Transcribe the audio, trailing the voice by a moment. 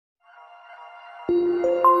പുതിയ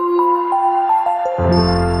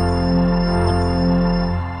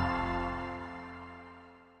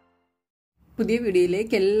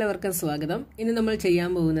വീഡിയോയിലേക്ക് എല്ലാവർക്കും സ്വാഗതം. ഇന്ന് നമ്മൾ ചെയ്യാൻ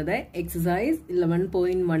പോകുന്നത് എക്സസൈസ്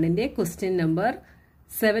 11.1ന്റെ ക്വസ്റ്റ്യൻ നമ്പർ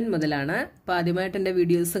 7 മുതലാണ്. അപ്പോൾ ആദ്യമായിട്ട് എൻ്റെ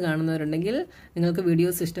വീഡിയോസ് കാണുന്നവരുണ്ടെങ്കിൽ നിങ്ങൾക്ക്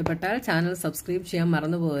വീഡിയോസ് ഇഷ്ടപ്പെട്ടാൽ ചാനൽ സബ്സ്ക്രൈബ് ചെയ്യാൻ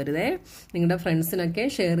മറന്നു പോകരുതേ. നിങ്ങളുടെ ഫ്രണ്ട്സിനൊക്കെ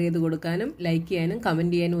ഷെയർ ചെയ്ത് കൊടുക്കാനും ലൈക്ക് ചെയ്യാനും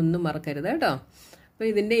കമൻറ്റ് ചെയ്യാനും ഒന്നും മറക്കരുത് കേട്ടോ.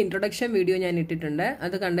 അപ്പോൾ ഇതിൻ്റെ ഇൻട്രൊഡക്ഷൻ വീഡിയോ ഞാൻ ഇട്ടിട്ടുണ്ട്.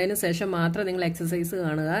 അത് കണ്ടതിന് ശേഷം മാത്രം നിങ്ങൾ എക്സസൈസ്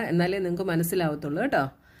കാണുക, എന്നാലേ നിങ്ങൾക്ക് മനസ്സിലാവത്തുള്ളൂ കേട്ടോ.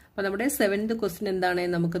 അപ്പോൾ നമ്മുടെ 7th ക്വസ്റ്റ്യൻ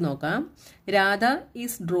എന്താണെന്ന് നമുക്ക് നോക്കാം. Radha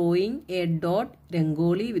is drawing A dot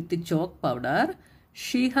Rangoli with chalk powder.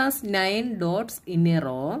 She has 9 dots in a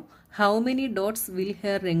row. How many dots will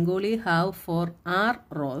her rangoli have for r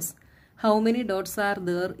rows? How many dots are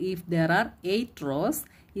there if there are 8 rows?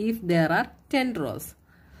 If there are 10 rows?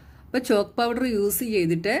 അപ്പോൾ chalk powder use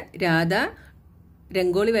ചെയ്തിട്ട് രാധ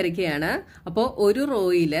രംഗോളി വരയ്ക്കുകയാണ്. അപ്പോൾ ഒരു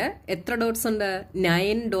റോയിൽ എത്ര dots ഉണ്ട്?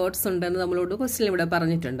 9 dots ഉണ്ടെന്ന് നമ്മളോട് question ഇവിടെ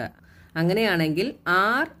പറഞ്ഞിട്ടുണ്ട്. അങ്ങനെയാണെങ്കിൽ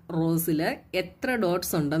 6 റോസിൽ എത്ര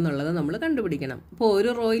ഡോട്ട്സ് ഉണ്ടെന്നുള്ളത് നമ്മൾ കണ്ടുപിടിക്കണം. അപ്പോൾ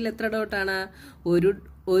ഒരു റോയിൽ എത്ര ഡോട്ടാണ്?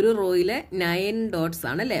 ഒരു റോയിൽ 9 dots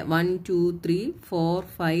ആണ് അല്ലേ? 1 2 3 4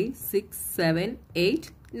 5 6 7 8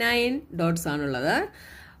 9 dots ആണുള്ളത്.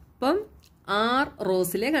 അപ്പം 6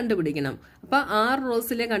 റോസിലെ കണ്ടുപിടിക്കണം. അപ്പം 6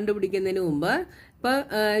 റോസിലെ കണ്ടുപിടിക്കുന്നതിന് മുമ്പ് ഇപ്പം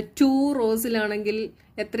 2 റോസിലാണെങ്കിൽ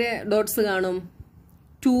എത്ര ഡോട്ട്സ് കാണും?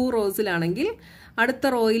 2 റോസിലാണെങ്കിൽ അടുത്ത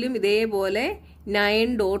റോയിലും ഇതേപോലെ 9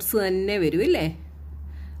 dots തന്നെ വരും ഇല്ലേ?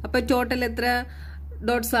 അപ്പം ടോട്ടൽ എത്ര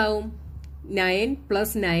ഡോട്ട്സ് ആവും? 9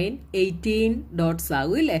 + 9 18 dots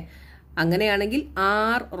ആകും ഇല്ലേ? അങ്ങനെയാണെങ്കിൽ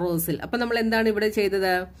 6 റോസിൽ അപ്പം നമ്മൾ എന്താണ് ഇവിടെ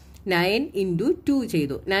ചെയ്തത്? 9 × 2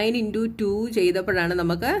 ചെയ്തു. 9 × 2 ചെയ്തപ്പോഴാണ്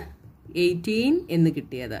നമുക്ക് 18 എന്ന്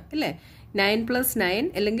കിട്ടിയത് അല്ലേ? 9 + 9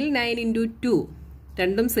 അല്ലെങ്കിൽ 9 × 2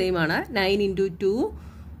 രണ്ടും സെയിം ആണ്. 9 × 2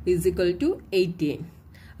 = 18.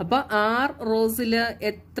 അപ്പോൾ 6 റോസിൽ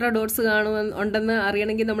എത്ര ഡോട്ട്സ് ഉണ്ടെന്ന്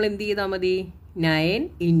അറിയണമെങ്കിൽ നമ്മൾ എന്ത് ചെയ്താൽ മതി? 9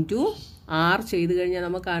 × r ചെയ്ത് കഴിഞ്ഞാൽ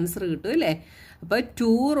നമുക്ക് ആൻസർ കിട്ടും അല്ലേ? അപ്പോൾ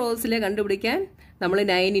 2 റോസിലെ കണ്ടുപിടിക്കാൻ നമ്മൾ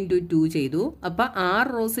 9 × 2 ചെയ്തു. അപ്പോൾ 6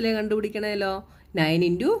 റോസിലെ കണ്ടുപിടിക്കണമല്ലോ, 9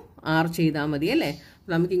 × r ചെയ്താൽ മതി അല്ലേ?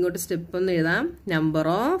 നമുക്ക് ഇങ്ങോട്ട് സ്റ്റെപ്പ് ഒന്ന് എഴുതാം. Number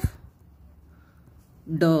of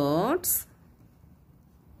dots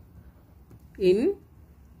in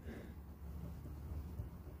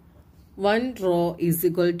one row is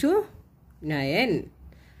equal to 9.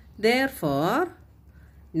 Therefore,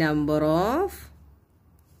 number of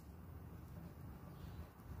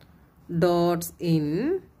dots in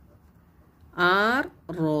r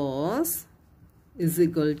rows is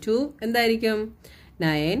equal to എന്തായിരിക്കും?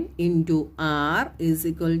 9 × r is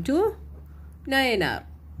equal to 9r.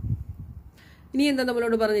 ഇനി എന്താ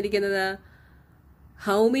നമ്മളോട് പറഞ്ഞിരിക്കുന്നത്?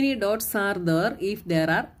 How many dots are there if there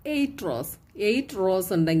are 8 rows? 8 rows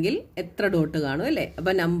ഉണ്ടെങ്കിൽ എത്ര dot കാണും അല്ലേ?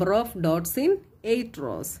 അപ്പം number of dots in 8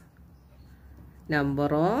 rows.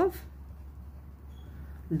 Number of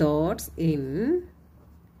dots in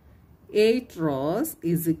 8 rows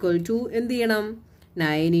is equal to എന്ത് ചെയ്യണം?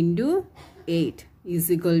 9 × 8 is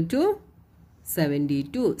equal to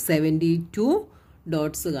 72. 72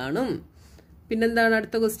 ഡോട്ട്സ് കാണും. പിന്നെന്താണ്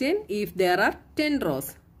അടുത്ത question? If there are 10 rows.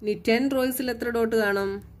 ഇനി 10 റോയ്സിൽ എത്ര ഡോട്ട്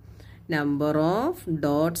കാണും? Number of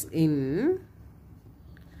dots in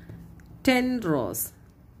 10 rows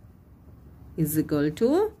is equal to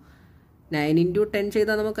 9 × 10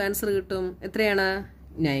 ചെയ്താൽ നമുക്ക് ആൻസർ കിട്ടും. എത്രയാണ്?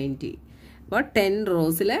 90. അപ്പോൾ 10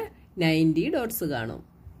 റോസിൽ 90 ഡോട്ട്സ് കാണും.